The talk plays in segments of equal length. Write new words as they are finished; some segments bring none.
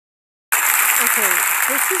Okay,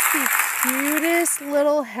 this is the cutest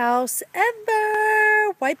little house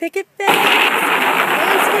ever. White picket fence,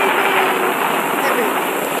 landscaping,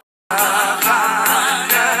 everything.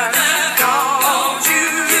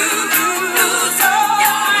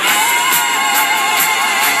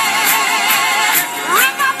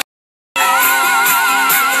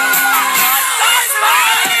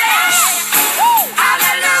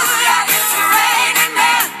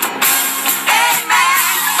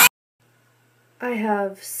 I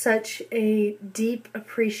have such a deep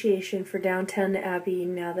appreciation for Downton Abbey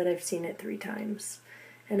now that I've seen it 3 times,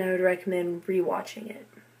 and I would recommend rewatching it.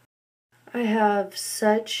 I have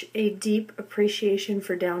such a deep appreciation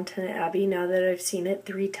for Downton Abbey now that I've seen it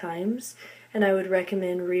 3 times, and I would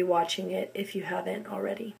recommend rewatching it if you haven't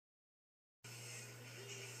already.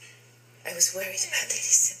 I was worried about Lady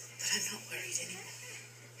Sybil, but I'm not worried anymore.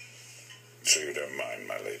 So you don't mind,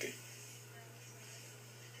 my lady?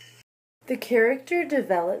 The character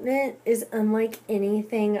development is unlike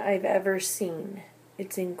anything I've ever seen.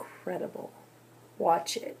 It's incredible.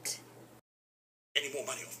 Watch it. Any more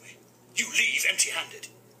money off me? You leave empty-handed.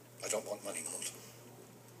 I don't want money, Malt.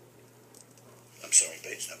 I'm sorry,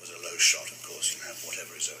 Bates, that was a low shot. Of course, you have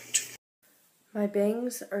whatever is owing to you. My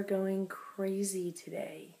bangs are going crazy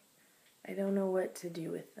today. I don't know what to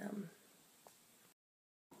do with them.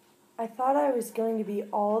 I thought I was going to be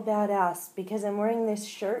all badass because I'm wearing this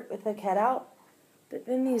shirt with a cutout, but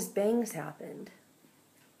then these bangs happened.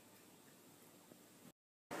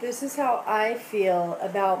 This is how I feel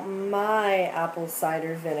about my apple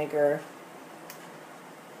cider vinegar.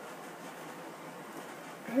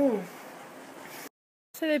 So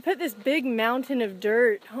they put this big mountain of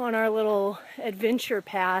dirt on our little adventure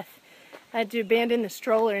path. I had to abandon the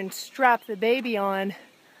stroller and strap the baby on.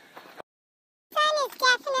 Sun is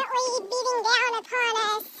definitely beating down upon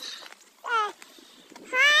us. Hot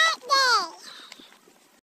day.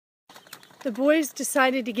 The boys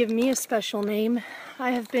decided to give me a special name.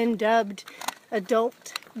 I have been dubbed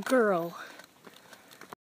Adult Girl.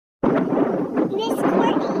 Miss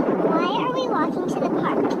Courtney, why are we walking to the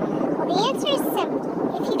park? Well, the answer is simple.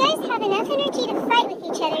 If you guys have enough energy to fight with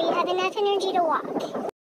each other, you have enough energy to walk.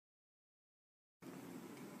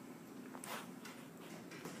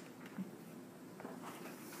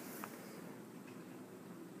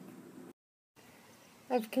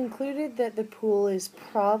 I've concluded that the pool is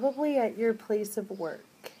probably at your place of work.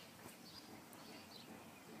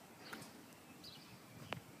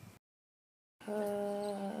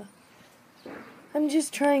 I'm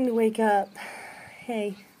just trying to wake up.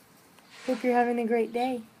 Hey, hope you're having a great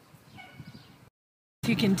day. If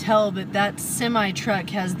you can tell, but that semi-truck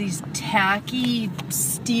has these tacky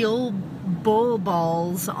steel bull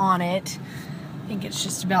balls on it. I think it's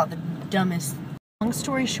just about the dumbest. Long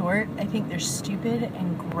story short, I think they're stupid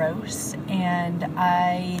and gross, and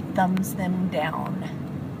I thumbs them down.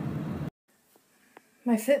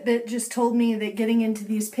 My Fitbit just told me that getting into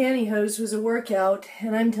these pantyhose was a workout,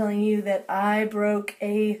 and I'm telling you that I broke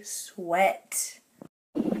a sweat.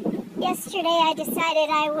 Yesterday I decided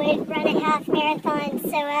I would run a half marathon,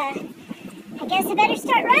 so I guess I better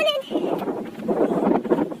start running.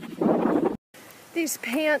 These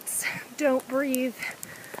pants don't breathe.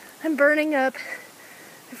 I'm burning up.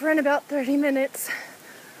 I've run about 30 minutes.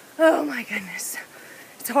 Oh my goodness.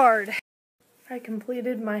 It's hard. I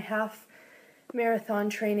completed my half marathon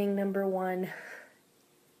training number 1.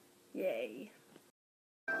 Yay.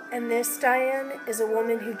 And this, Diane, is a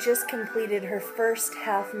woman who just completed her first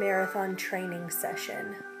half marathon training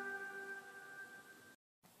session.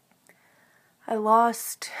 I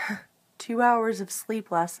lost 2 hours of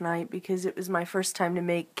sleep last night because it was my first time to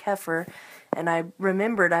make kefir, and I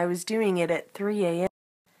remembered I was doing it at 3 a.m.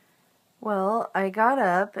 Well, I got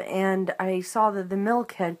up and I saw that the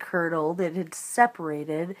milk had curdled, it had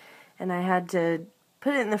separated, and I had to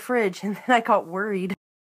put it in the fridge, and then I got worried.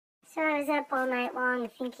 So I was up all night long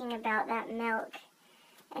thinking about that milk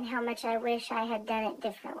and how much I wish I had done it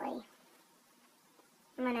differently.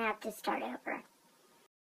 I'm gonna have to start over.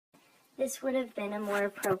 This would have been a more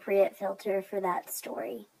appropriate filter for that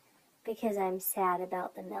story because I'm sad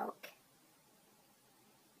about the milk.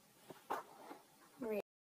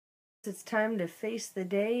 It's time to face the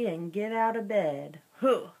day and get out of bed.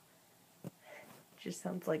 Huh. Just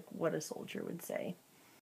sounds like what a soldier would say.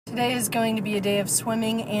 Today is going to be a day of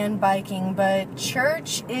swimming and biking, but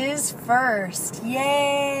church is first.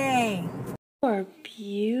 Yay! You are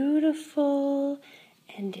beautiful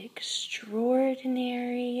and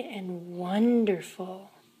extraordinary and wonderful.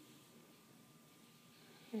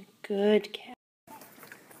 You're good, cat.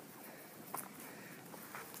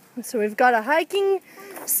 So we've got a hiking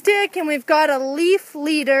stick and we've got a leaf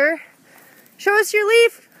leader. Show us your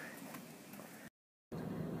leaf!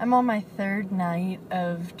 I'm on my third night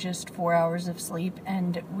of just 4 hours of sleep,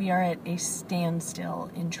 and we are at a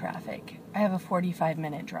standstill in traffic. I have a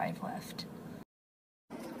 45-minute drive left.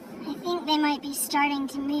 I think they might be starting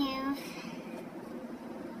to move.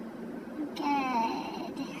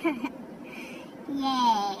 Good. Yay.